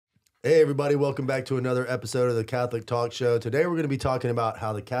Hey everybody, welcome back to another episode of the Catholic Talk Show. Today we're going to be talking about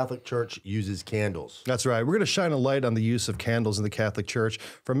how the Catholic Church uses candles. That's right. We're going to shine a light on the use of candles in the Catholic Church,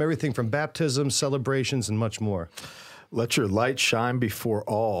 from everything from baptism, celebrations, and much more. Let your light shine before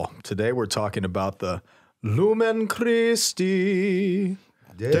all. Today we're talking about the Lumen Christi,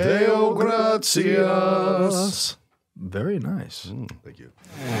 Deo gratias. Very nice. Thank you.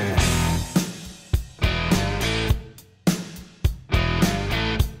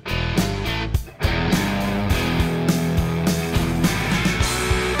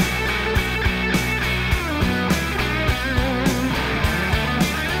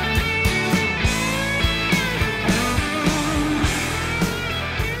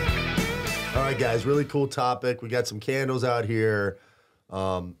 Guys, really cool topic. We got some candles out here.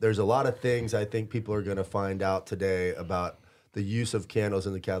 There's a lot of things I think people are going to find out today about the use of candles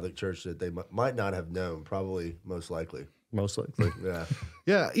in the Catholic Church that they might not have known, probably most likely. Most likely. Yeah.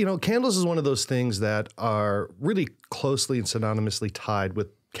 Yeah, you know, candles is one of those things that are really closely and synonymously tied with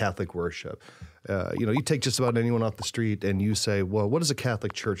Catholic worship. You know, you take just about anyone off the street and you say, well, what does a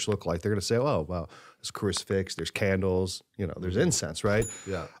Catholic church look like? They're going to say, oh, well, there's crucifix, there's candles, you know, there's incense, right?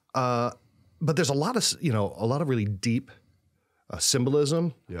 Yeah. But there's a lot of, you know, a lot of really deep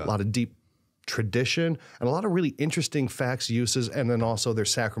symbolism, a lot of deep tradition, and a lot of really interesting facts, uses, and then also their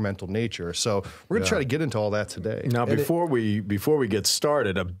sacramental nature. So we're going to try to get into all that today. Now, before we get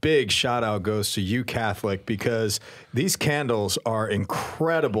started, a big shout out goes to you, Catholic, because these candles are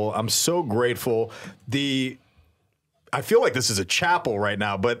incredible. I'm so grateful. I feel like this is a chapel right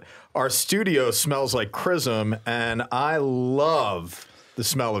now, but our studio smells like chrism, and I love the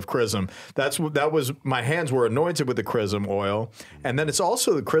smell of chrism. My hands were anointed with the chrism oil. And then it's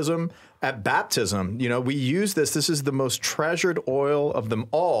also the chrism at baptism. You know, we use this. This is the most treasured oil of them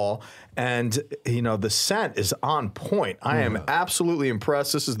all. And, you know, the scent is on point. I am absolutely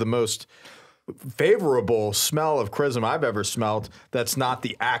impressed. This is the most favorable smell of chrism I've ever smelled. That's not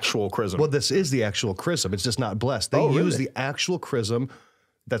the actual chrism. Well, this is the actual chrism. It's just not blessed. They use the actual chrism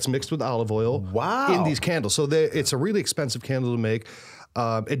that's mixed with olive oil in these candles. So it's a really expensive candle to make.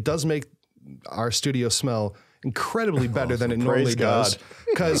 It does make our studio smell incredibly better than it normally does.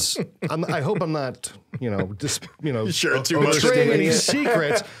 Because I hope I'm not, betraying any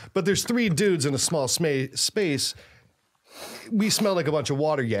secrets. But there's three dudes in a small space. We smell like a bunch of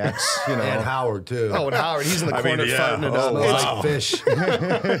water yaks, you know. And Howard, too. Oh, and Howard, he's in the corner fighting it out. Like fish.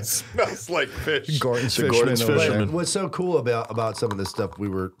 It smells like fish. Gordon's Fisherman. What's so cool about some of this stuff we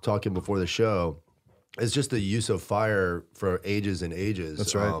were talking before the show is just the use of fire for ages and ages.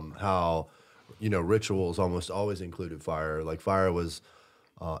 That's right. How, you know, rituals almost always included fire. Like fire was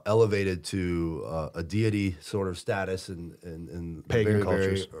elevated to a deity sort of status in pagan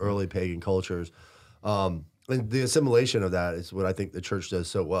very early pagan cultures. And the assimilation of that is what I think the church does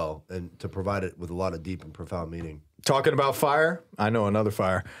so well, and to provide it with a lot of deep and profound meaning. Talking about fire, I know another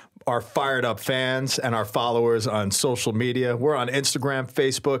fire. Our fired up fans and our followers on social media. We're on Instagram,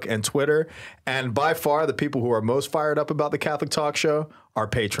 Facebook, and Twitter. And by far, the people who are most fired up about the Catholic Talk Show are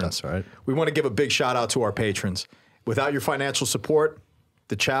patrons. That's right. We want to give a big shout out to our patrons. Without your financial support,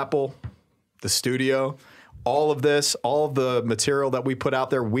 the chapel, the studio, all of this, all of the material that we put out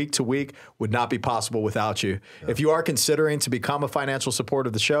there week to week would not be possible without you. Yeah. If you are considering to become a financial supporter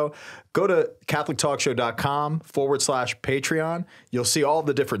of the show, go to CatholicTalkShow.com/Patreon. You'll see all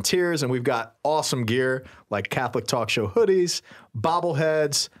the different tiers, and we've got awesome gear like Catholic Talk Show hoodies,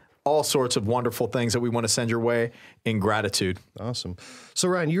 bobbleheads, all sorts of wonderful things that we want to send your way in gratitude. Awesome. So,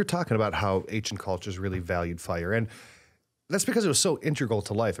 Ryan, you're talking about how ancient cultures really valued fire, and that's because it was so integral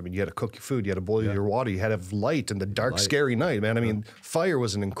to life. I mean, you had to cook your food, you had to boil your water, you had to have light in the dark, scary night, man. I mean, fire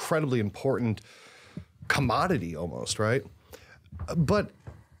was an incredibly important commodity almost, right? But,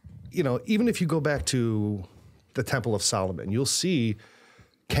 you know, even if you go back to the Temple of Solomon, you'll see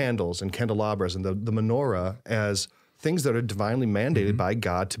candles and candelabras and the menorah as things that are divinely mandated by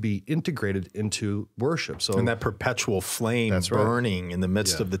God to be integrated into worship. So, and that perpetual flame burning in the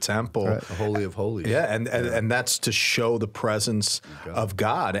midst of the temple. Right. The Holy of Holies. Yeah, and that's to show the presence of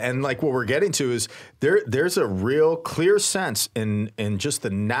God. And like what we're getting to is there's a real clear sense in just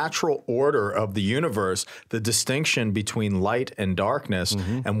the natural order of the universe, the distinction between light and darkness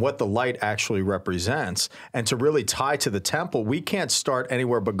and what the light actually represents. And to really tie to the temple, we can't start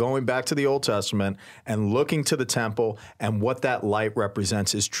anywhere but going back to the Old Testament and looking to the temple, and what that light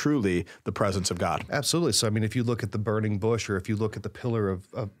represents is truly the presence of God. Absolutely. So, I mean, if you look at the burning bush, or if you look at the pillar of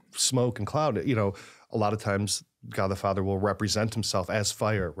smoke and cloud, you know, a lot of times God the Father will represent himself as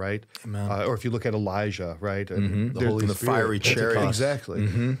fire, right? Or if you look at Elijah, right? And the Holy Spirit, fiery chariot.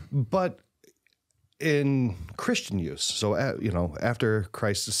 Exactly. But in Christian use. So, after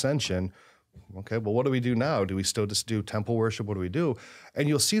Christ's ascension, okay, well, what do we do now? Do we still just do temple worship? What do we do? And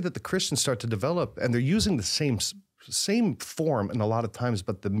you'll see that the Christians start to develop, and they're using the same form in a lot of times,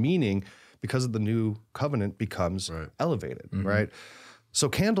 but the meaning, because of the new covenant, becomes elevated, right? So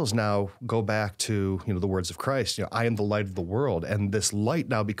candles now go back to, the words of Christ, I am the light of the world. And this light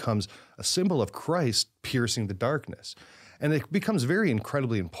now becomes a symbol of Christ piercing the darkness. And it becomes very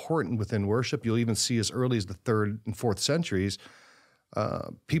incredibly important within worship. You'll even see as early as the 3rd and 4th centuries,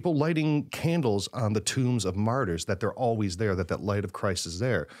 people lighting candles on the tombs of martyrs, that they're always there, that light of Christ is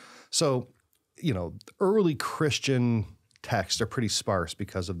there. So, early Christian texts are pretty sparse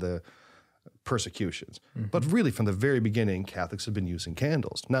because of the persecutions. But really, from the very beginning, Catholics have been using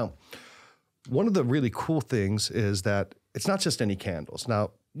candles. Now, one of the really cool things is that it's not just any candles.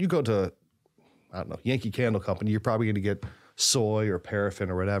 Now, you go to, Yankee Candle Company, you're probably going to get soy or paraffin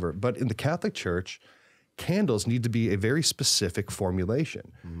or whatever. But in the Catholic Church, candles need to be a very specific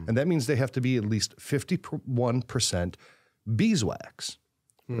formulation. And that means they have to be at least 51% beeswax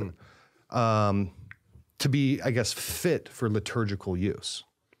to be, I guess, fit for liturgical use.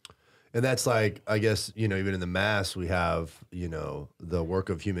 And that's like, I guess, even in the Mass, we have, the work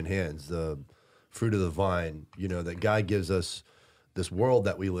of human hands, the fruit of the vine, that God gives us this world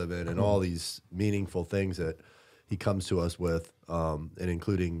that we live in and all these meaningful things that he comes to us with, and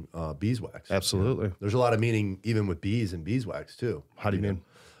including beeswax. Absolutely. There's a lot of meaning even with bees and beeswax too. How do you mean?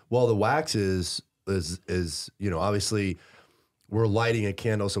 Well, the wax is obviously we're lighting a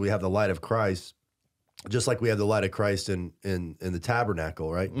candle, so we have the light of Christ. Just like we have the light of Christ in the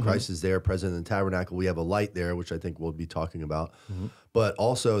tabernacle, right? Christ is there, present in the tabernacle. We have a light there, which I think we'll be talking about. But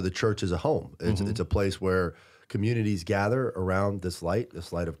also the church is a home. It's a place where communities gather around this light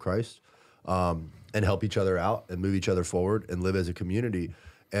of Christ, and help each other out and move each other forward and live as a community.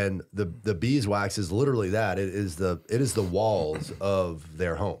 And the beeswax is literally that. It is the walls of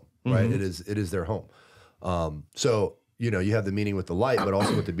their home, right? It is their home. So, you have the meaning with the light, but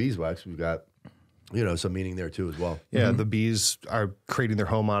also with the beeswax, we've got some meaning there too as well. Yeah, the bees are creating their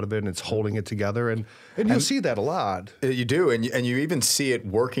home out of it, and it's holding it together, and you'll see that a lot. You do, and you even see it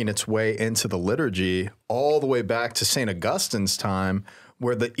working its way into the liturgy all the way back to St. Augustine's time,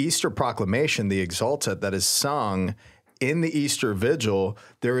 where the Easter proclamation, the Exultet that is sung in the Easter Vigil,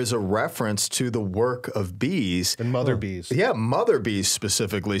 there is a reference to the work of bees. And mother bees. Yeah, mother bees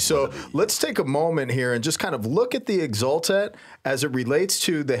specifically. So let's take a moment here and just kind of look at the Exultet as it relates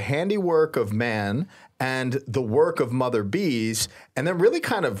to the handiwork of man and the work of mother bees, and then really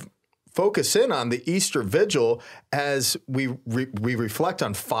kind of focus in on the Easter Vigil as we reflect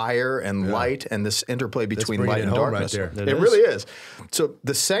on fire and light and this interplay between light and darkness. Right there. It really is. So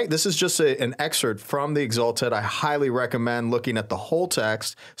this is just an excerpt from the Exultet. I highly recommend looking at the whole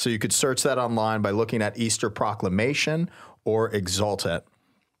text. So you could search that online by looking at Easter Proclamation or Exultet.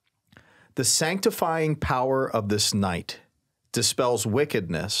 The sanctifying power of this night dispels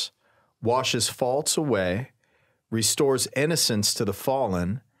wickedness, washes faults away, restores innocence to the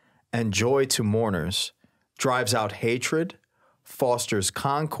fallen, and joy to mourners, drives out hatred, fosters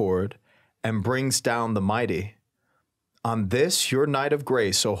concord, and brings down the mighty. On this your night of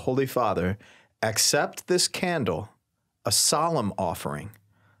grace, O Holy Father, accept this candle, a solemn offering,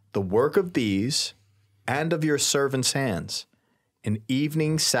 the work of bees and of your servants' hands, an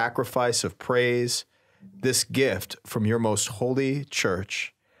evening sacrifice of praise, this gift from your most holy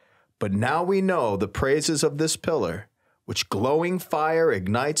church. But now we know the praises of this pillar, which glowing fire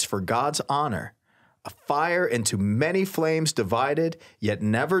ignites for God's honor, a fire into many flames divided, yet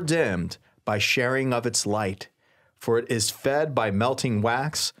never dimmed by sharing of its light. For it is fed by melting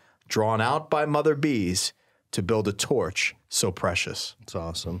wax, drawn out by mother bees, to build a torch so precious. It's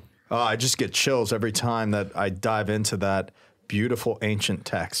awesome. I just get chills every time that I dive into that beautiful ancient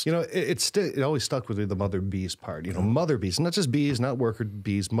text. It always stuck with me, the mother bees part. Mother bees, not just bees, not worker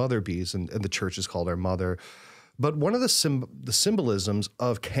bees, mother bees, and the church is called our mother. But one of the symbolisms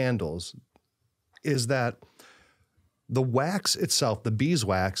of candles is that the wax itself, the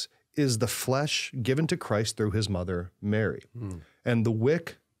beeswax, is the flesh given to Christ through his mother, Mary. And the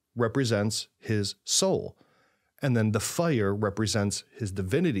wick represents his soul. And then the fire represents his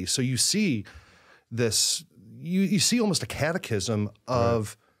divinity. So you see this, you see almost a catechism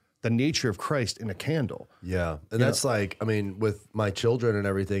of the nature of Christ in a candle. Yeah. And that's like, with my children and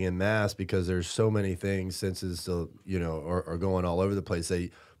everything in Mass, because there's so many things, senses, are going all over the place.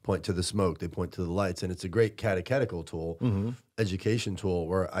 They point to the smoke, they point to the lights, and it's a great catechetical tool, education tool,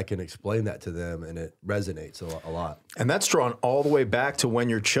 where I can explain that to them, and it resonates a lot. And that's drawn all the way back to when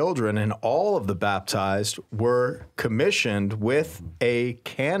your children and all of the baptized were commissioned with a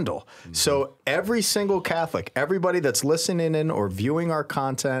candle. So every single Catholic, everybody that's listening in or viewing our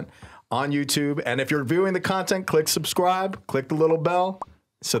content on YouTube, and if you're viewing the content, click subscribe, click the little bell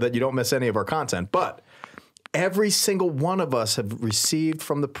so that you don't miss any of our content. But every single one of us have received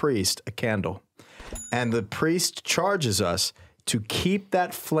from the priest a candle. And the priest charges us to keep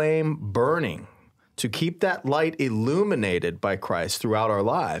that flame burning, to keep that light illuminated by Christ throughout our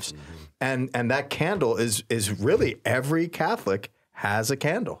lives. And that candle is really every Catholic has a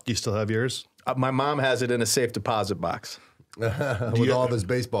candle. Do you still have yours? My mom has it in a safe deposit box. With all of his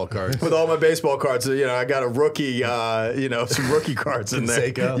baseball cards. With all my baseball cards, I got a rookie, some rookie cards in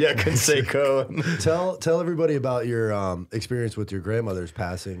there. Canseco. Yeah, Canseco. Tell everybody about your experience with your grandmother's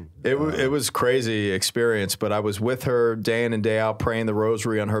passing. It was crazy experience, but I was with her day in and day out praying the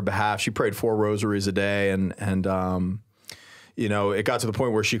rosary on her behalf. She prayed 4 rosaries a day, and it got to the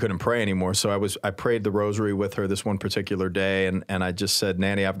point where she couldn't pray anymore. So I prayed the rosary with her this one particular day, and I just said,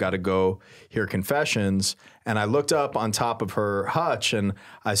 Nanny, I've got to go hear confessions. And I looked up on top of her hutch, and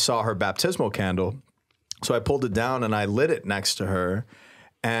I saw her baptismal candle. So I pulled it down, and I lit it next to her.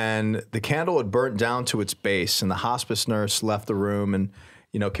 And the candle had burnt down to its base, and the hospice nurse left the room and,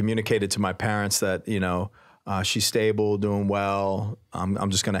 communicated to my parents that, she's stable, doing well.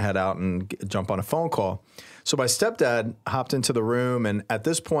 I'm just going to head out and jump on a phone call. So my stepdad hopped into the room, and at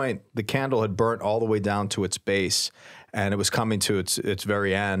this point, the candle had burnt all the way down to its base, and it was coming to its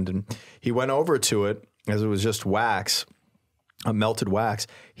very end. And he went over to it, as it was just wax, melted wax.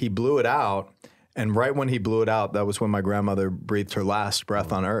 He blew it out, and right when he blew it out, that was when my grandmother breathed her last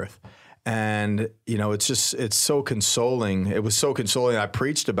breath on earth. And, it's so consoling. It was so consoling. I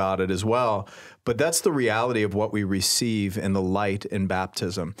preached about it as well. But that's the reality of what we receive in the light in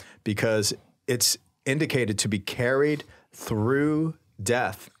baptism, because it's indicated to be carried through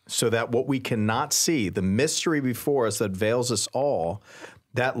death, so that what we cannot see, the mystery before us that veils us all,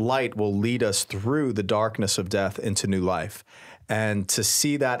 that light will lead us through the darkness of death into new life. And to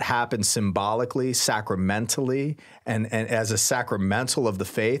see that happen symbolically, sacramentally, and as a sacramental of the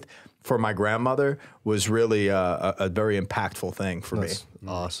faith for my grandmother was really a very impactful thing for me.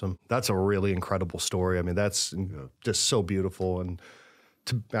 Awesome. That's a really incredible story. I mean, that's just so beautiful. And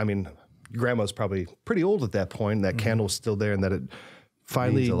grandma's probably pretty old at that point, and that candle's still there, and that it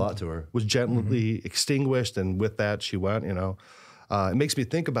finally means a lot to her. Was gently extinguished, and with that she went, It makes me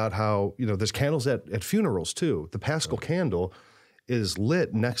think about how, there's candles at funerals too. The Paschal candle is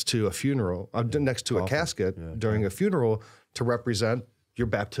lit next to a funeral, next to a casket during a funeral to represent your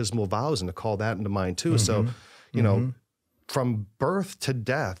baptismal vows and to call that into mind too. So, from birth to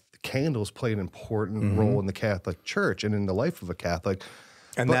death, candles play an important role in the Catholic Church and in the life of a Catholic.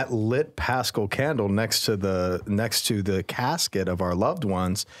 And that lit Paschal candle next to the casket of our loved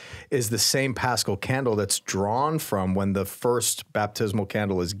ones is the same Paschal candle that's drawn from when the first baptismal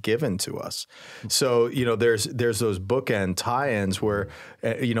candle is given to us. So, there's those bookend tie-ins where,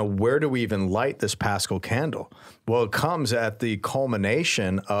 where do we even light this Paschal candle? Well, it comes at the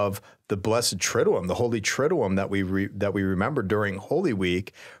culmination of the Blessed Triduum, the Holy Triduum that we remember during Holy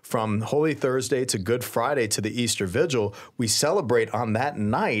Week, from Holy Thursday to Good Friday to the Easter Vigil. We celebrate on that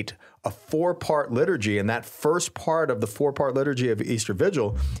night a 4-part liturgy, and that first part of the 4-part liturgy of Easter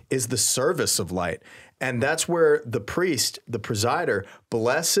Vigil is the service of light. And that's where the priest, the presider,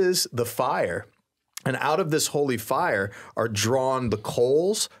 blesses the fire. And out of this holy fire are drawn the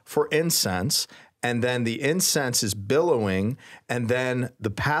coals for incense, and then the incense is billowing, and then the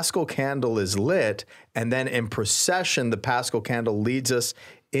Paschal candle is lit, and then in procession, the Paschal candle leads us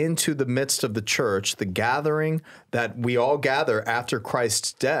into the midst of the church, the gathering that we all gather after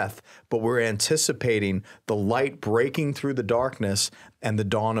Christ's death, but we're anticipating the light breaking through the darkness and the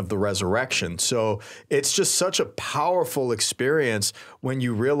dawn of the resurrection. So it's just such a powerful experience when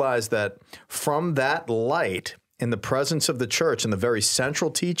you realize that from that light in the presence of the church and the very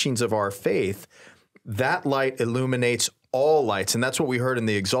central teachings of our faith, that light illuminates all lights. And that's what we heard in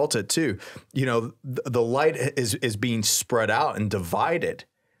the Exultet too. The light is being spread out and divided,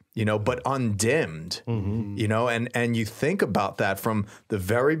 but undimmed, and you think about that from the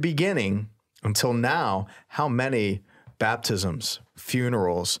very beginning until now, how many baptisms,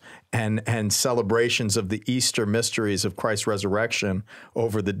 funerals, and celebrations of the Easter mysteries of Christ's resurrection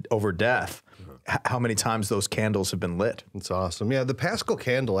over death, how many times those candles have been lit. It's awesome. Yeah, the Paschal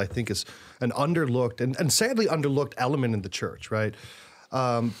candle, I think, is an underlooked and sadly underlooked element in the church, right?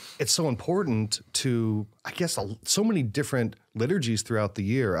 it's so important to, I guess, so many different liturgies throughout the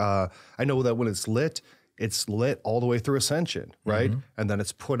year. I know that when it's lit all the way through Ascension, right? And then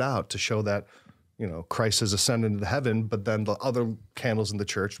it's put out to show that, you know, Christ has ascended into heaven, but then the other candles in the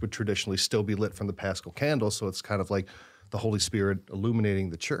church would traditionally still be lit from the Paschal Candles. So it's kind of like the Holy Spirit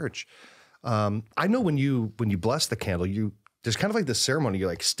illuminating the church. I know when you bless the candle, there's kind of like this ceremony. You're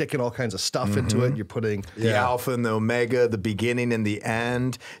like sticking all kinds of stuff into it. You're putting the Alpha and the Omega, the beginning and the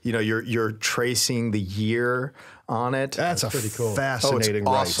end. You know, you're tracing the year on it. That's pretty cool. Fascinating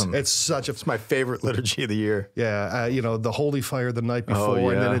Oh, it's awesome. rite. It's my favorite liturgy of the year. Yeah, you know, the holy fire the night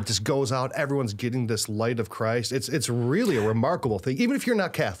before, and then it just goes out. Everyone's getting this light of Christ. It's really a remarkable thing. Even if you're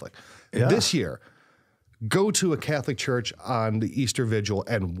not Catholic, this year, go to a Catholic church on the Easter Vigil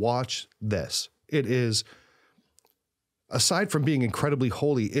and watch this. It is, aside from being incredibly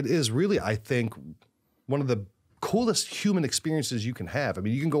holy, it is really, I think, one of the coolest human experiences you can have. I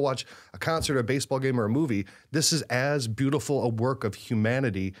mean, you can go watch a concert, a baseball game, or a movie. This is as beautiful a work of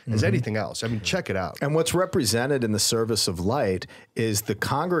humanity as anything else. I mean, check it out. And what's represented in the service of light is the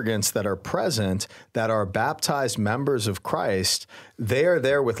congregants that are present, that are baptized members of Christ. They are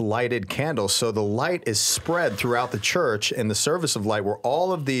there with lighted candles. So the light is spread throughout the church in the service of light, where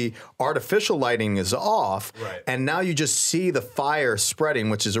all of the artificial lighting is off. Right. And now you just see the fire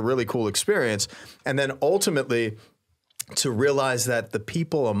spreading, which is a really cool experience. And then ultimately, to realize that the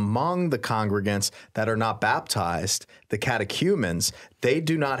people among the congregants that are not baptized, the catechumens, they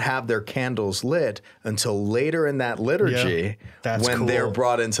do not have their candles lit until later in that liturgy when they're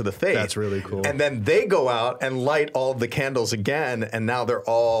brought into the faith. That's really cool. And then they go out and light all of the candles again, and now they're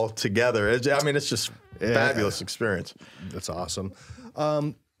all together. I mean, it's just fabulous experience. That's awesome.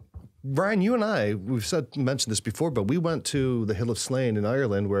 Brian, you and I, mentioned this before, but we went to the Hill of Slane in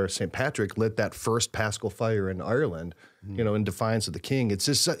Ireland, where St. Patrick lit that first Paschal fire in Ireland, you know, in defiance of the king. It's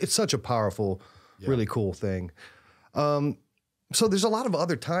just, it's such a powerful, really cool thing. So there's a lot of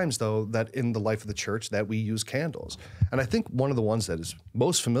other times, though, that in the life of the church that we use candles. And I think one of the ones that is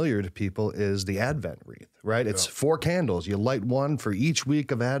most familiar to people is the Advent wreath, right? It's 4 candles. You light one for each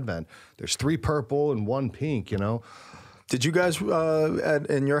week of Advent. There's 3 purple and 1 pink, you know. Did you guys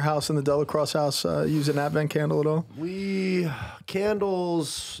in your house, in the Delacroix house, use an Advent candle at all?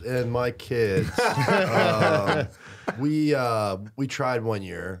 Candles and my kids. We tried one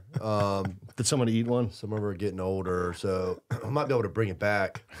year. Did someone eat one? Some of them are getting older, so I might be able to bring it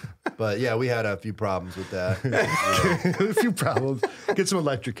back. But yeah, we had a few problems with that. A few problems. Get some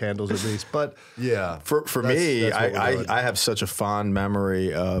electric candles at least. But yeah, for me, I have such a fond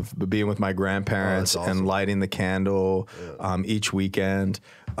memory of being with my grandparents and lighting the candle each weekend.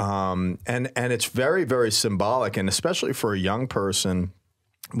 And it's very, very symbolic, and especially for a young person,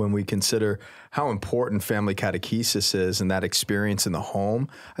 when we consider how important family catechesis is and that experience in the home.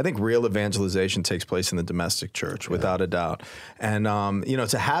 I think real evangelization takes place in the domestic church, without a doubt. And, you know,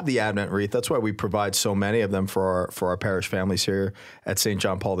 to have the Advent wreath, that's why we provide so many of them for our parish families here at St.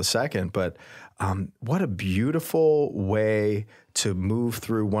 John Paul II. But what a beautiful way to move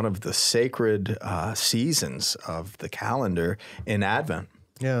through one of the sacred seasons of the calendar in Advent.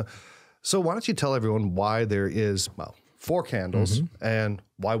 Yeah. So why don't you tell everyone why there is, 4 candles and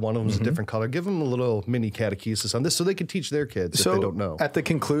why one of them is a different color. Give them a little mini catechesis on this so they can teach their kids if they don't know. At the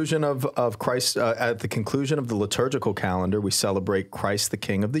conclusion of Christ, at the conclusion of the liturgical calendar, we celebrate Christ, the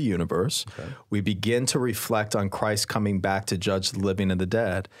King of the universe. Okay. We begin to reflect on Christ coming back to judge the living and the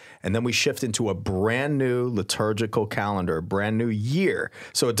dead. And then we shift into a brand new liturgical calendar, a brand new year.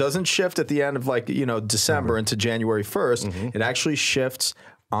 So it doesn't shift at the end of December into January 1st. It actually shifts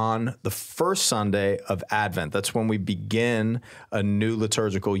on the first Sunday of Advent. That's when we begin a new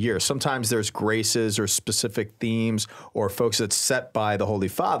liturgical year. Sometimes there's graces or specific themes or folks that's set by the Holy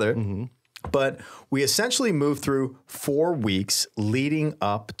Father. But we essentially move through 4 weeks leading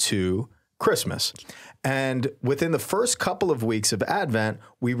up to Christmas. And within the first couple of weeks of Advent,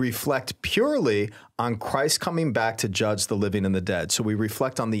 we reflect purely on Christ coming back to judge the living and the dead. So we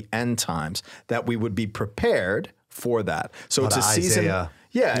reflect on the end times, that we would be prepared for that. So it's a season.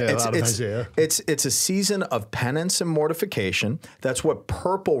 It's a season of penance and mortification. That's what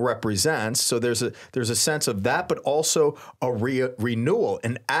purple represents. So there's a sense of that, but also a renewal,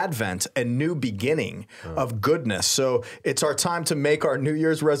 an advent, a new beginning of goodness. So it's our time to make our New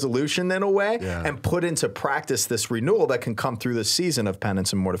Year's resolution in a way and put into practice this renewal that can come through the season of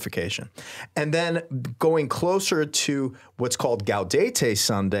penance and mortification. And then going closer to what's called Gaudete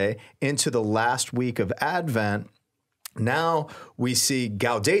Sunday into the last week of Advent, now we see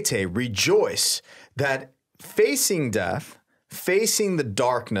Gaudete, rejoice, that facing death, facing the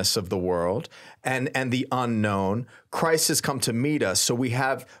darkness of the world and the unknown. Christ has come to meet us, so we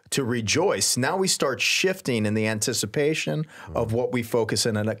have to rejoice. Now we start shifting in the anticipation of what we focus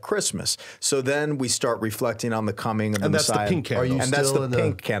in on at Christmas. So then we start reflecting on the coming of the Messiah. That's the pink candle. And that's the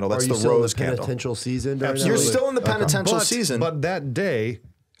pink candle. That's the rose candle. Are you still in the candle. penitential season? During You're that? still in the penitential season. But that day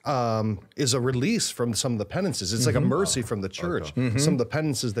is a release from some of the penances. It's like a mercy from the church. Some of the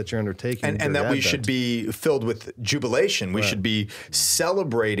penances that you're undertaking. And that we Advent. should be filled with jubilation. We should be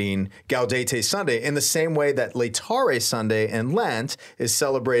celebrating Gaudete Sunday in the same way that Laetare Sunday in Lent is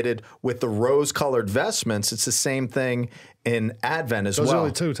celebrated with the rose-colored vestments. It's the same thing in Advent as Those well. are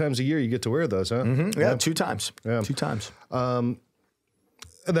only 2 times a year you get to wear those, huh? Yeah, 2 times. Yeah. 2 times. And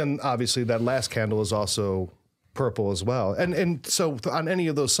then obviously that last candle is also purple as well. And so on any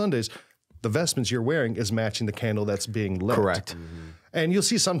of those Sundays, the vestments you're wearing is matching the candle that's being lit. Correct. And you'll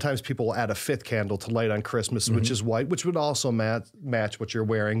see sometimes people will add a 5th candle to light on Christmas, which is white, which would also match what you're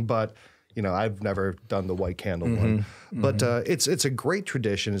wearing. But, you know, I've never done the white candle one. But it's a great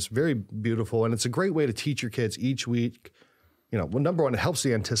tradition. It's very beautiful. And it's a great way to teach your kids each week. You know, well, number one, it helps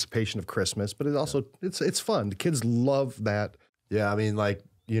the anticipation of Christmas, but it also, it's fun. The kids love that. Yeah, I mean, like,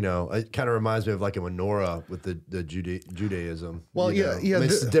 you know, it kind of reminds me of like a menorah with the Judaism. Well, you yeah, know? yeah. I mean,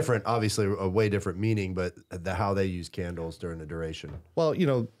 it's different, obviously, a way different meaning, but how they use candles during the duration. Well, you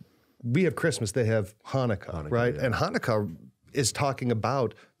know, we have Christmas, they have Hanukkah, right? yeah. And Hanukkah is talking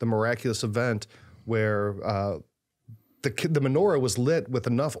about the miraculous event where the menorah was lit with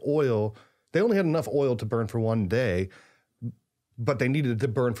enough oil. They only had enough oil to burn for 1 day, but they needed it to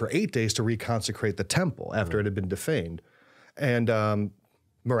burn for 8 days to reconsecrate the temple after it had been defamed. And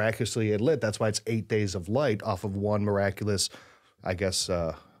miraculously it lit. That's why it's 8 days of light off of one miraculous, I guess,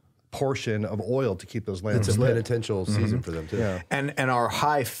 portion of oil to keep those lamps It's a lit. penitential season for them, too. Yeah. And our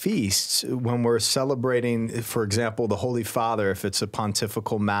high feasts, when we're celebrating, for example, the Holy Father, if it's a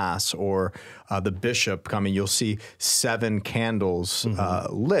pontifical mass or the bishop coming, you'll see 7 candles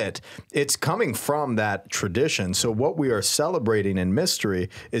lit. It's coming from that tradition. So what we are celebrating in mystery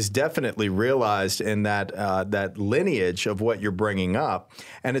is definitely realized in that lineage of what you're bringing up.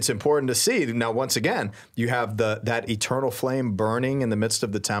 And it's important to see. Now, once again, you have that eternal flame burning in the midst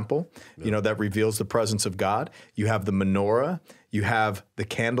of the temple, you know, that reveals the presence of God. You have the menorah. You have the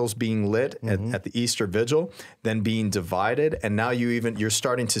candles being lit at the Easter Vigil, then being divided. And now you're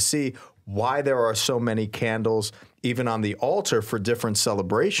starting to see why there are so many candles even on the altar for different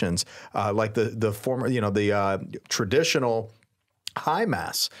celebrations, like the former, you know, the traditional High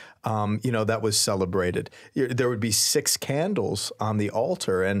Mass, you know, that was celebrated. There would be 6 candles on the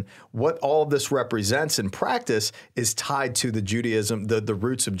altar. And what all of this represents in practice is tied to the Judaism, the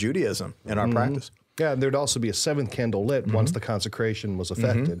roots of Judaism in our practice. Yeah, and there'd also be a 7th candle lit once the consecration was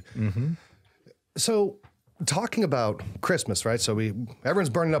effected. So talking about Christmas, right? So everyone's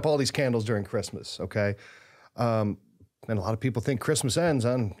burning up all these candles during Christmas, okay? And a lot of people think Christmas ends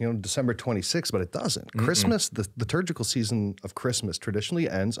on, you know, December 26th, but it doesn't. Christmas, the liturgical season of Christmas traditionally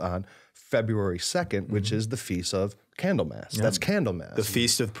ends on February 2nd, which is the Feast of Candlemas. That's Candlemas. The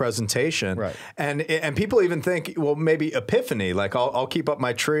Feast of Presentation. Right. And people even think, well, maybe Epiphany, like I'll keep up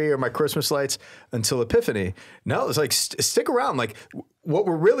my tree or my Christmas lights until Epiphany. No, it's like stick around. Like what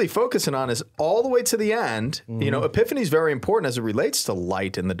we're really focusing on is all the way to the end. You know, Epiphany is very important as it relates to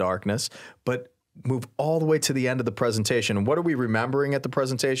light in the darkness, but move all the way to the end of the presentation. And what are we remembering at the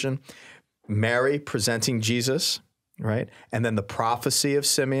presentation? Mary presenting Jesus, right? And then the prophecy of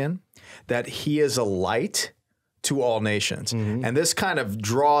Simeon, that he is a light to all nations. And this kind of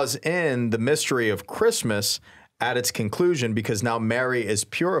draws in the mystery of Christmas at its conclusion, because now Mary is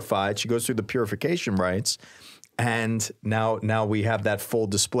purified. She goes through the purification rites. And now we have that full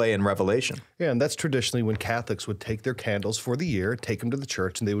display in Revelation. Yeah, and that's traditionally when Catholics would take their candles for the year, take them to the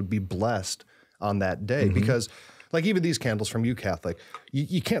church, and they would be blessed on that day. Because, like even these candles from you, Catholic,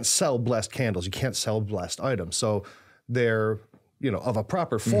 you can't sell blessed candles. You can't sell blessed items. So they're, you know, of a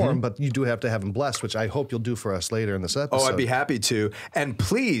proper form, but you do have to have them blessed, which I hope you'll do for us later in this episode. Oh, I'd be happy to. And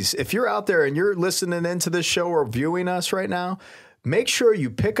please, if you're out there and you're listening into this show or viewing us right now, make sure you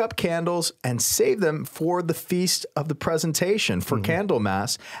pick up candles and save them for the Feast of the Presentation, for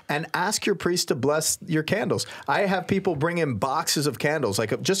Candlemas, and ask your priest to bless your candles. I have people bring in boxes of candles,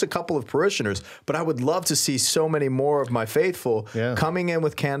 like just a couple of parishioners, but I would love to see so many more of my faithful coming in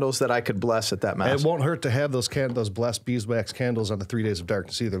with candles that I could bless at that Mass. It won't hurt to have those blessed beeswax candles on the 3 days of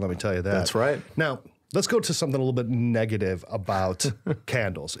darkness either, let me tell you that. That's right. Now, let's go to something a little bit negative about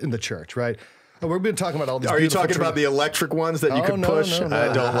candles in the church, right? We've been talking about all these. Are you talking about the electric ones that you can push? No.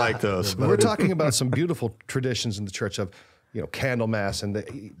 I don't like those. We're talking about some beautiful traditions in the church of, you know, Candlemas and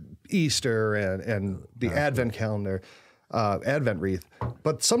the Easter and the Advent calendar. Advent wreath.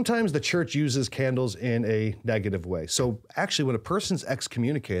 But sometimes the church uses candles in a negative way. So actually, when a person's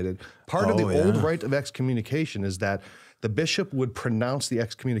excommunicated, part of the old rite of excommunication is that the bishop would pronounce the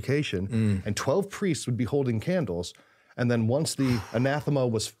excommunication, and 12 priests would be holding candles. And then once the anathema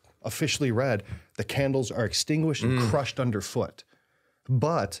was officially read, the candles are extinguished and crushed underfoot.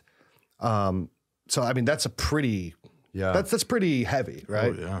 But, so I mean, that's a pretty, that's pretty heavy,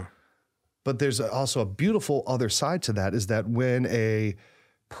 right? Oh, yeah. But there's also a beautiful other side to that, is that when a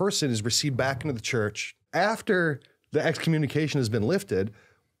person is received back into the church, after the excommunication has been lifted,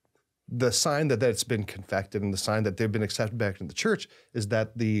 the sign that it's been confected and the sign that they've been accepted back into the church is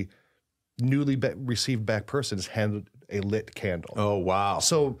that the newly received back person is handed a lit candle. Oh, wow.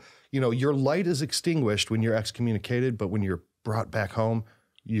 So, you know, your light is extinguished when you're excommunicated, but when you're brought back home,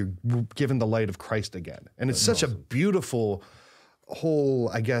 you're given the light of Christ again. And it's such a beautiful whole,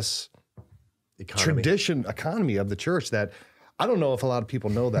 I guess, economy of the church that I don't know if a lot of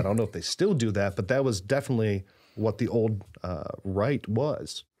people know that. I don't know if they still do that, but that was definitely what the old rite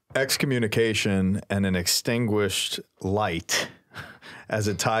was. Excommunication and an extinguished light, as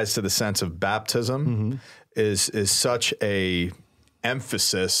it ties to the sense of baptism, is such a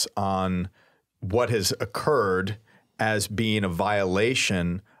emphasis on what has occurred as being a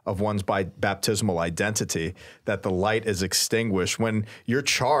violation of one's baptismal identity, that the light is extinguished. When you're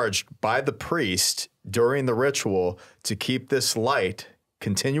charged by the priest during the ritual to keep this light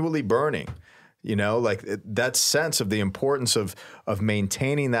continually burning, you know, like that sense of the importance of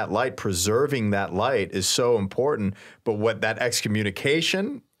maintaining that light, preserving that light is so important. But what that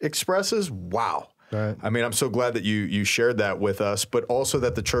excommunication expresses, wow. Right. I mean, I'm so glad that you shared that with us, but also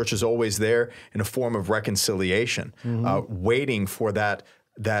that the church is always there in a form of reconciliation, waiting for that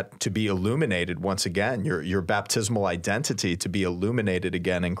to be illuminated once again, your baptismal identity to be illuminated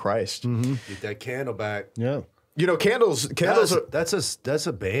again in Christ. Get that candle back. Yeah. You know, candles That's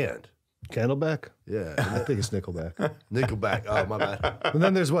a band. Candleback? Yeah. I think it's Nickelback. Nickelback. Oh, my bad. And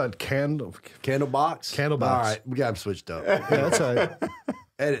then there's what? Candlebox? Candlebox. All right. We got them switched up. Yeah, that's all right.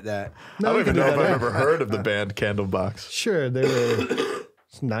 Edit that. I don't even know if I've ever heard of the band Candlebox. Sure, they were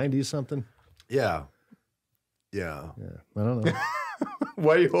 90s something. Yeah. I don't know.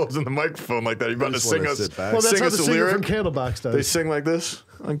 Why are you holding the microphone like that? Are you about to sing us? Well, that's sing how us the a singer lyric? from Candlebox does. They sing like this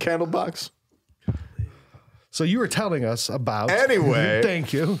on Candlebox. So you were telling us about. Anyway.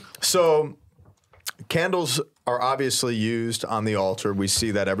 Thank you. So candles are obviously used on the altar. We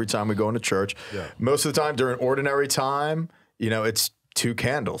see that every time we go into church. Yeah. Most of the time during ordinary time, you know, it's 2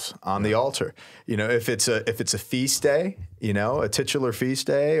 candles on the altar. You know, if it's a feast day, you know, a titular feast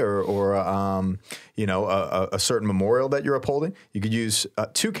day or you know, a certain memorial that you're upholding, you could use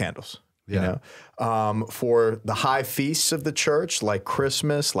 2 candles. You know, for the high feasts of the church, like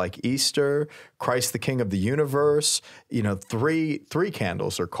Christmas, like Easter, Christ the King of the universe, you know, three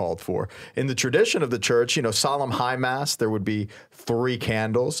candles are called for. In the tradition of the church, you know, solemn high mass, there would be 3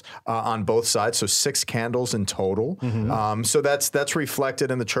 candles on both sides, so 6 candles in total. So that's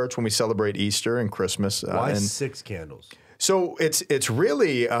reflected in the church when we celebrate Easter and Christmas. Why 6 candles? So it's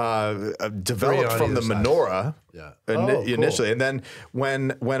really developed from the menorah initially, cool. and then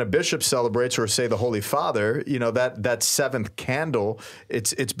when a bishop celebrates, or say the Holy Father, you know, that 7th candle,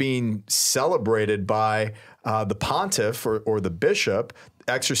 it's being celebrated by the pontiff or the bishop,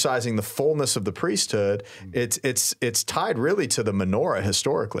 exercising the fullness of the priesthood. It's tied really to the menorah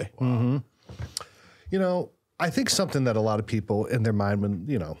historically. Wow. You know, I think something that a lot of people in their mind, when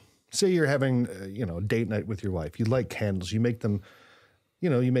you know. Say you're having, you know, date night with your wife. You light candles. You make them, you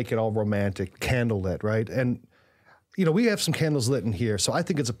know, you make it all romantic, candlelit, right? And, you know, we have some candles lit in here, so I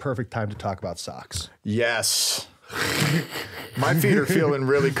think it's a perfect time to talk about socks. Yes. My feet are feeling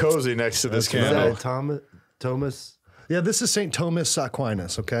really cozy next to this candle. Is that Thomas? Yeah, this is St. Thomas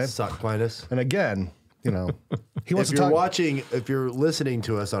Aquinas, okay? Aquinas. And again, you know, he wants If to you're talk. watching, if you're listening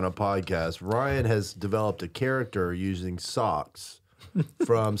to us on a podcast, Ryan has developed a character using socks.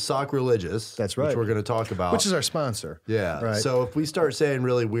 From Sock Religious. That's right. Which we're going to talk about. Which is our sponsor. Yeah. Right. So if we start saying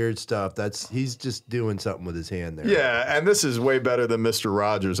really weird stuff, he's just doing something with his hand there. Yeah, and this is way better than Mr.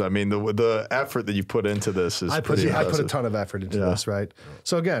 Rogers. I mean, the effort that you put into this is pretty I put a impressive. ton of effort into this, right?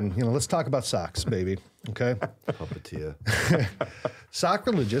 So again, you know, let's talk about socks, baby. Okay. Puppeteer. Sock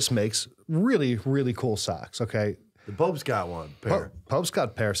Religious makes really, really cool socks. Okay. The Pope's got one pair. Pope's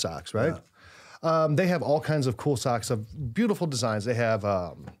got pair of socks, right? Yeah. They have all kinds of cool socks of beautiful designs. They have,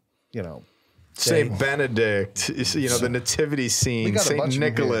 you know, Saint Benedict, you know, the nativity scene, Saint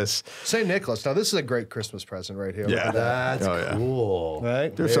Nicholas. Saint Nicholas. Now, this is a great Christmas present right here. Yeah. That's cool.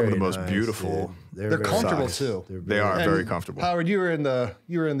 Right? They're some of the most beautiful. They're comfortable too. They are very comfortable. Howard, you were in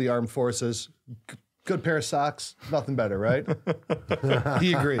the armed forces. good pair of socks, nothing better, right?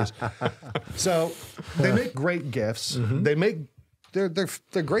 He agrees. So they make great gifts.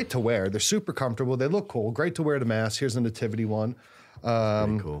 They're great to wear. They're super comfortable. They look cool. Great to wear to mass. Here's a nativity one.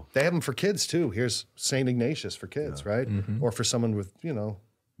 Cool. They have them for kids too. Here's Saint Ignatius for kids, right? Or for someone with, you know,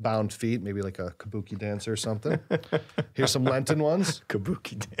 bound feet, maybe like a kabuki dancer or something. Here's some Lenten ones.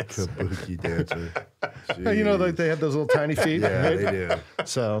 Kabuki dancer. Kabuki dancer. You know, like they have those little tiny feet. Yeah, right? they do.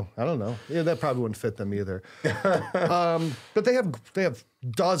 So I don't know. Yeah, that probably wouldn't fit them either. But they have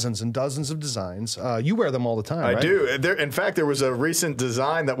dozens and dozens of designs. You wear them all the time, right? I do. In fact, there was a recent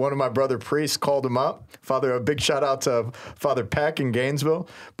design that one of my brother priests called him up. Father, a big shout out to Father Peck in Gainesville.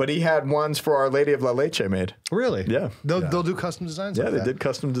 But he had ones for Our Lady of La Leche made. Really? Yeah. They'll do custom designs. Yeah, like they that. did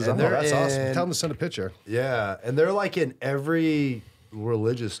custom design. Oh, that's awesome. Tell them to send a picture. Yeah, and they're like in every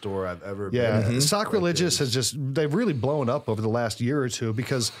religious store I've ever Yeah, been. Sock Religious they've really blown up over the last year or two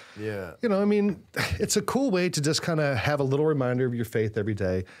because, Yeah. you know, I mean, it's a cool way to just kind of have a little reminder of your faith every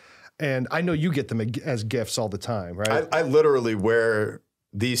day. And I know you get them as gifts all the time, right? I literally wear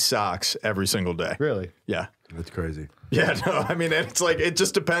these socks every single day. Really? Yeah. That's crazy. Yeah, no, I mean, it's like, it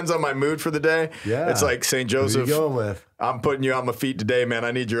just depends on my mood for the day. Yeah. It's like St. Who are Joseph. you going with? I'm putting you on my feet today, man.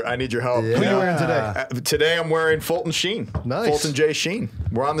 I need your help. Yeah. Who are you wearing today? Today I'm wearing Fulton Sheen. Nice. Fulton J. Sheen.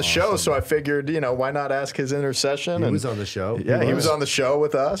 We're on the show, so I figured, you know, why not ask his intercession? He was on the show. Yeah, he was on the show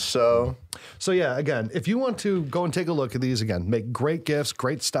with us. So Yeah, again, if you want to go and take a look at these, again, make great gifts,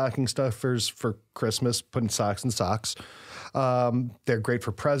 great stocking stuffers for Christmas, putting socks in socks. They're great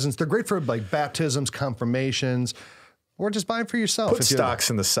for presents. They're great for like baptisms, confirmations, or just buy them for yourself. put stocks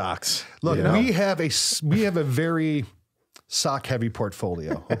in the socks. Look, you know? we have a very sock heavy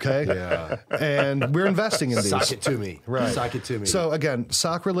portfolio, okay? Yeah. And we're investing in these. Sock it to me. Right. Sock it to me. So again,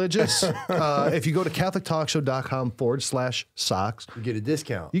 Sock Religious, if you go to catholictalkshow.com/socks, you get a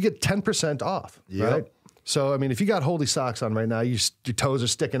discount. you get 10% off, Yep. right? So, I mean, if you got holy socks on right now, your toes are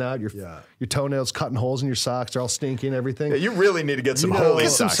sticking out, your toenails cutting holes in your socks, they're all stinky and everything. Yeah, you really need to get some You know, holy get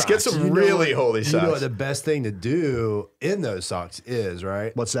some socks. Get socks. some You know really what- holy You know what socks. the best thing to do in those socks is,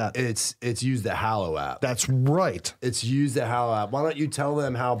 right? What's that? It's use the HALLOW app. That's right. It's use the HALLOW app. Why don't you tell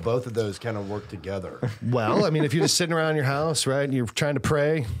them how both of those kind of work together? Well, I mean, if you're just sitting around your house, right, and you're trying to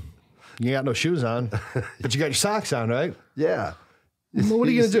pray, you got no shoes on, but you got your socks on, right? Yeah. Well, what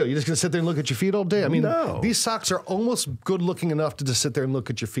are you going to do? You're just going to sit there and look at your feet all day? I mean, No. these socks are almost good looking enough to just sit there and look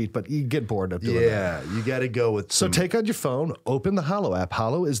at your feet, but you get bored of doing that. Yeah, you got to go with So take out your phone, open the HALLOW app.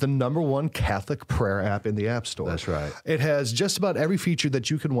 HALLOW is the #1 Catholic prayer app in the App Store. That's right. It has just about every feature that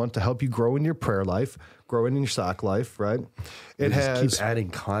you could want to help you grow in your prayer life, grow in your sock life, right? It just has. keep adding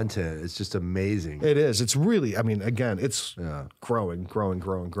content. It's just amazing. It is. It's really, I mean, again, it's growing.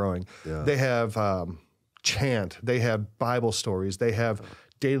 Yeah. They have chant. They have Bible stories. They have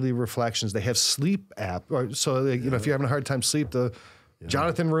daily reflections. They have sleep app. So, you know, if you're having a hard time sleep,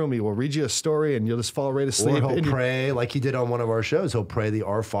 Jonathan Rumi will read you a story and you'll just fall right asleep. Or he'll And you- pray like he did on one of our shows. He'll pray the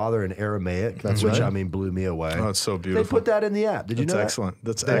Our Father in Aramaic, which right. I mean blew me away. Oh, it's so They beautiful. put that in the app. Did you That's know that? excellent.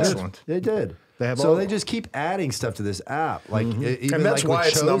 That's They did. excellent. They did. They have so all- they just keep adding stuff to this app, like even And that's like why with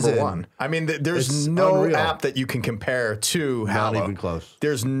it's Chosen, #1. I mean, there's It's no unreal. app that you can compare to Not HALLOW. even close.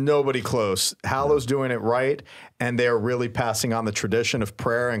 There's nobody close. HALLOW's doing it right, and they are really passing on the tradition of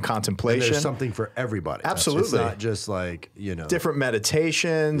prayer and And contemplation. there's something for everybody. Absolutely. It's not just like, you know. Different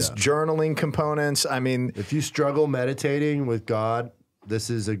meditations, journaling components. I mean, If you struggle meditating with God,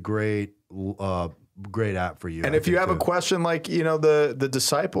 this is a great app for you. and if you have a question like, you know, the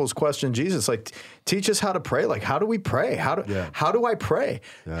disciples questioned Jesus, like, teach us how to pray. Like, how do we pray? How do I pray?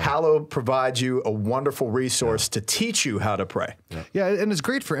 HALLOW provides you a wonderful resource to teach you how to pray. Yeah, and it's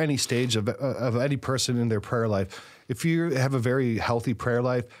great for any stage of any person in their prayer life. If you have a very healthy prayer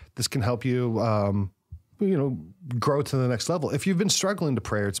life, this can help you, you know, grow to the next level. If you've been struggling to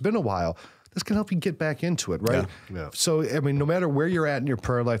pray, it's been a while, this can help you get back into it, right? Yeah. So, I mean, no matter where you're at in your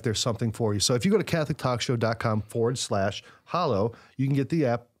prayer life, there's something for you. So if you go to catholictalkshow.com/HALLOW, you can get the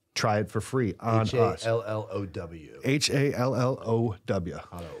app, try it for free on us. HALLOW. HALLOW.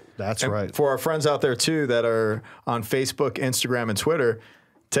 That's right. For our friends out there too that are on Facebook, Instagram, and Twitter,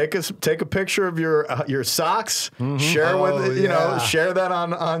 take a picture of your socks, share share that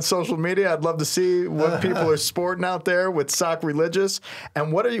on social media. I'd love to see what people are sporting out there with Sock Religious.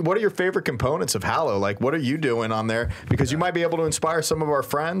 And what are your favorite components of HALLOW? Like, what are you doing on there? Because you might be able to inspire some of our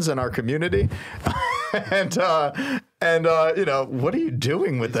friends in our community. and you know, what are you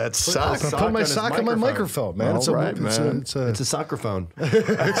doing with that sock? I'm putting my sock on my microphone, man. All right, man. It's a soccer phone.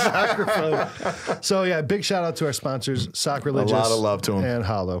 So yeah, big shout out to our sponsors, Sock Religious. A lot of love to 'em. And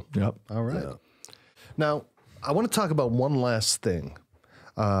HALLOW. Yep. All right. Now, I want to talk about one last thing.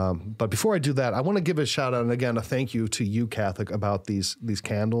 But before I do that, I want to give a shout out and again a thank you to you Catholic about these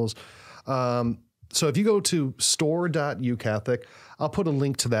candles. So if you go to store.ucatholic, I'll put a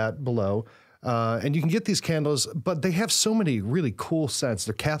link to that below. And you can get these candles, but they have so many really cool scents.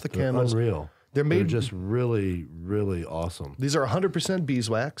 They're Catholic candles. Unreal. They're made just really, really awesome. These are 100%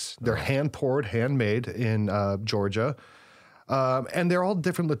 beeswax. They're hand poured, handmade in Georgia. And they're all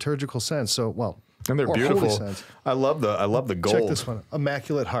different liturgical scents. So, well, and they're beautiful. I love the gold. Check this one,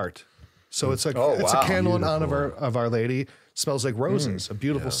 Immaculate Heart. So it's like it's wow. a candle in honor Beautiful. of Our Lady. Smells like roses, a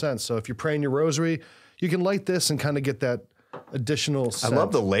beautiful scent. So if you're praying your rosary, you can light this and kind of get that additional scent. I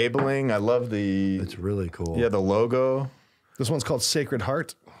love the labeling. I love the. It's really cool. Yeah, the logo. This one's called Sacred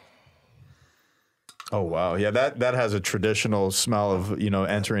Heart. Oh wow, yeah, that has a traditional smell of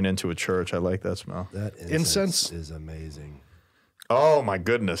entering into a church. I like that smell. That Incense is amazing. Oh my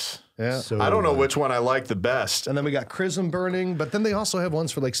goodness. Yeah. So I don't know which one I like the best. And then we got Chrism burning, but then they also have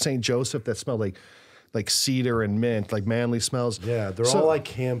ones for like St. Joseph that smell like cedar and mint, like manly smells. Yeah, they're all like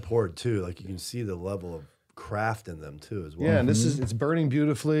hand poured too. Like you can see the level of craft in them too as well. Yeah, and it's burning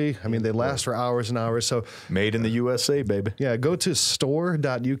beautifully. I mean, they last for hours and hours. So Made in the USA, baby. yeah, go to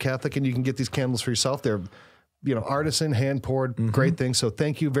store.ucatholic and you can get these candles for yourself. They're artisan, hand poured, great things. So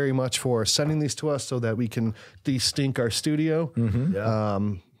thank you very much for sending these to us so that we can de-stink our studio. Yeah.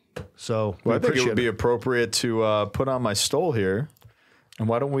 So Well, I think it would be appropriate to put on my stole here. And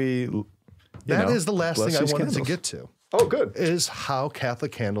why don't we? That is the last bless thing I these wanted to candles. get to. Oh, good. Is how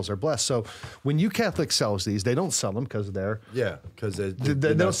Catholic candles are blessed. So when you Catholic sells these, they don't sell them because they're Yeah, because they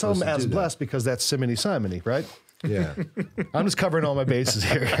don't sell them as blessed because that's simony, right? Yeah. I'm just covering all my bases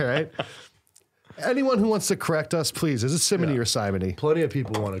here, right? Anyone who wants to correct us, please. Is it simony or simony? Plenty of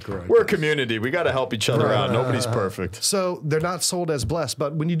people want to correct We're a us. community. We got to help each other out. Nobody's perfect. So they're not sold as blessed,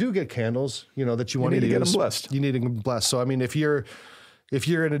 but when you do get candles, that you want need to to get use, them blessed. you need them blessed. So I mean, if you're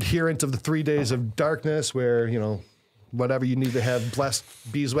an adherent of the 3 days of darkness, where whatever you need to have blessed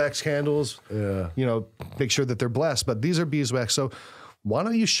beeswax candles, make sure that they're blessed. But these are beeswax, so why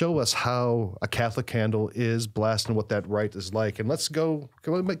don't you show us how a Catholic candle is blessed and what that rite is like? And let's go.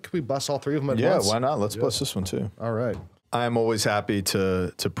 Can we bless all three of them at once? Yeah, why not? Let's bless this one too. All right. I'm always happy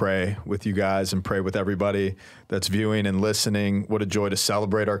to pray with you guys and pray with everybody that's viewing and listening. What a joy to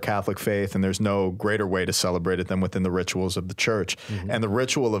celebrate our Catholic faith, and there's no greater way to celebrate it than within the rituals of the church. And the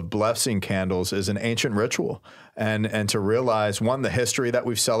ritual of blessing candles is an ancient ritual. And to realize, one, the history that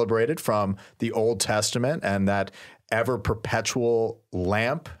we've celebrated from the Old Testament and that ever perpetual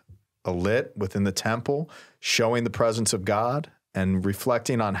lamp lit within the temple, showing the presence of God and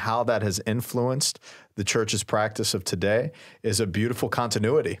reflecting on how that has influenced the church's practice of today is a beautiful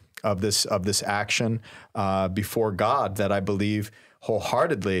continuity of this action before God that I believe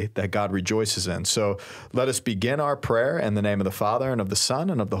wholeheartedly that God rejoices in. So let us begin our prayer in the name of the Father and of the Son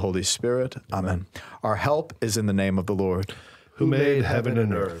and of the Holy Spirit. Amen. Our help is in the name of the Lord, Who made heaven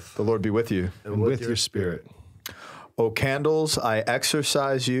and earth. The Lord be with you. And with your spirit. O candles, I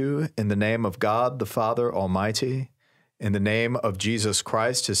exorcise you in the name of God the Father Almighty, in the name of Jesus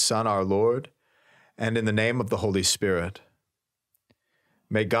Christ, his Son, our Lord, and in the name of the Holy Spirit.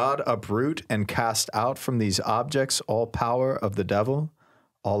 May God uproot and cast out from these objects all power of the devil,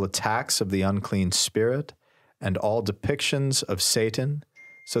 all attacks of the unclean spirit, and all depictions of Satan,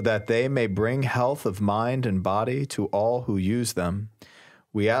 so that they may bring health of mind and body to all who use them.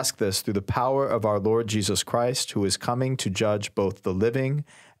 We ask this through the power of our Lord Jesus Christ, who is coming to judge both the living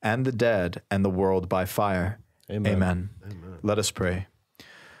and the dead and the world by fire. Amen. Amen. Let us pray.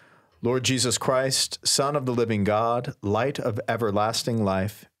 Lord Jesus Christ, Son of the living God, light of everlasting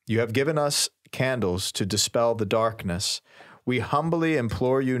life, you have given us candles to dispel the darkness. We humbly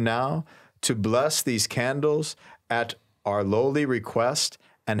implore you now to bless these candles at our lowly request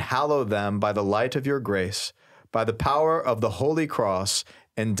and hallow them by the light of your grace. By the power of the Holy Cross,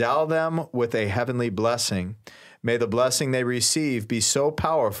 endow them with a heavenly blessing. May the blessing they receive be so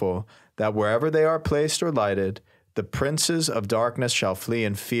powerful that wherever they are placed or lighted, the princes of darkness shall flee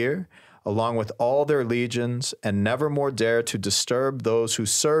in fear, along with all their legions, and never more dare to disturb those who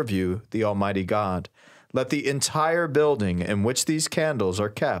serve you, the Almighty God. Let the entire building in which these candles are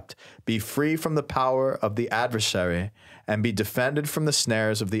kept be free from the power of the adversary and be defended from the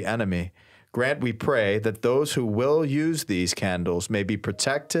snares of the enemy. Grant, we pray, that those who will use these candles may be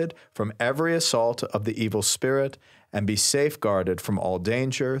protected from every assault of the evil spirit and be safeguarded from all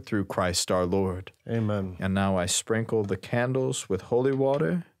danger through Christ our Lord. Amen. And now I sprinkle the candles with holy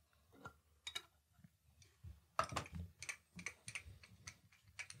water.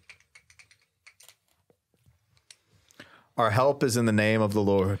 Our help is in the name of the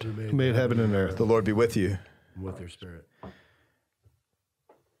Lord. Who made heaven and earth. The Lord be with you. With your spirit.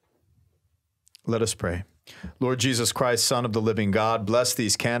 Let us pray. Lord Jesus Christ, Son of the living God, bless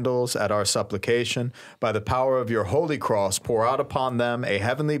these candles at our supplication. By the power of your holy cross, pour out upon them a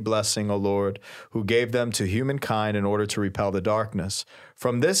heavenly blessing, O Lord, who gave them to humankind in order to repel the darkness.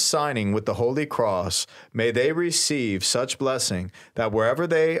 From this signing with the holy cross, may they receive such blessing that wherever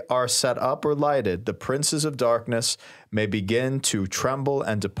they are set up or lighted, the princes of darkness may begin to tremble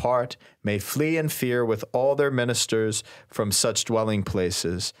and depart, may flee in fear with all their ministers from such dwelling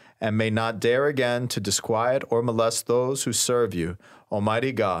places, and may not dare again to disquiet or molest those who serve you,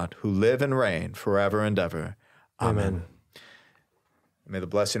 Almighty God, who live and reign forever and ever. Amen. May the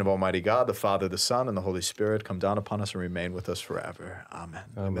blessing of Almighty God, the Father, the Son, and the Holy Spirit come down upon us and remain with us forever. Amen.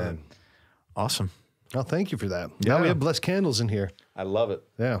 Amen. Awesome. Well, thank you for that. Yeah. Now we have blessed candles in here. I love it.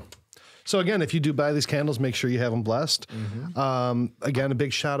 Yeah. So again, if you do buy these candles, make sure you have them blessed. Again, a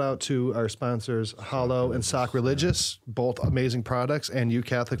big shout out to our sponsors, HALLOW and Sacrilegious, both amazing products, and you,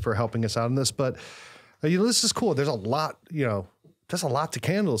 Catholic, for helping us out on this. But this is cool. There's a lot, there's a lot to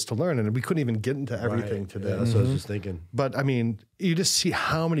candles to learn, and we couldn't even get into everything today. Yeah, that's what I was just thinking. But I mean, you just see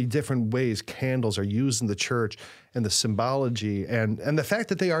how many different ways candles are used in the church, and the symbology, and the fact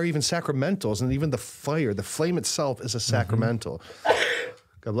that they are even sacramentals, and even the fire, the flame itself is a sacramental.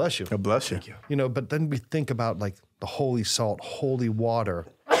 God bless you. God bless you. But then we think about like the holy salt, holy water.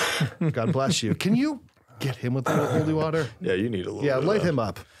 God bless you. Can you get him with the holy water? Yeah, you need a little Yeah, bit light of him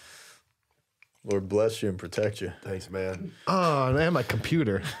up. Lord bless you and protect you. Thanks, man. Oh, and my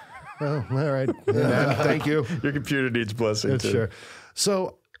computer. Oh, all right. Amen. Thank you. Your computer needs blessing too. Sure.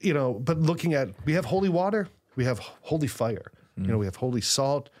 So, but looking at, we have holy water, we have holy fire. We have holy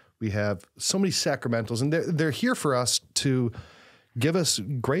salt, we have so many sacramentals, and they're here for us to give us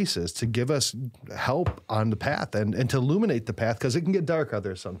graces, to give us help on the path and to illuminate the path, because it can get dark out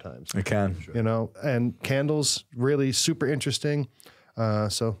there sometimes. It can. And candles, really super interesting.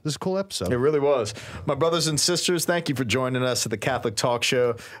 So this is a cool episode. It really was. My brothers and sisters, thank you for joining us at the Catholic Talk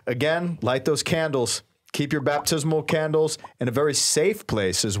Show. Again, light those candles. Keep your baptismal candles in a very safe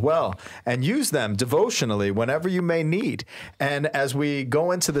place as well, and use them devotionally whenever you may need. And as we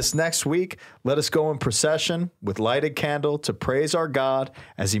go into this next week, let us go in procession with lighted candle to praise our God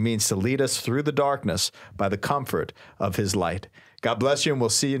as he means to lead us through the darkness by the comfort of his light. God bless you, and we'll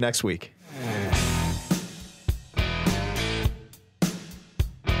see you next week.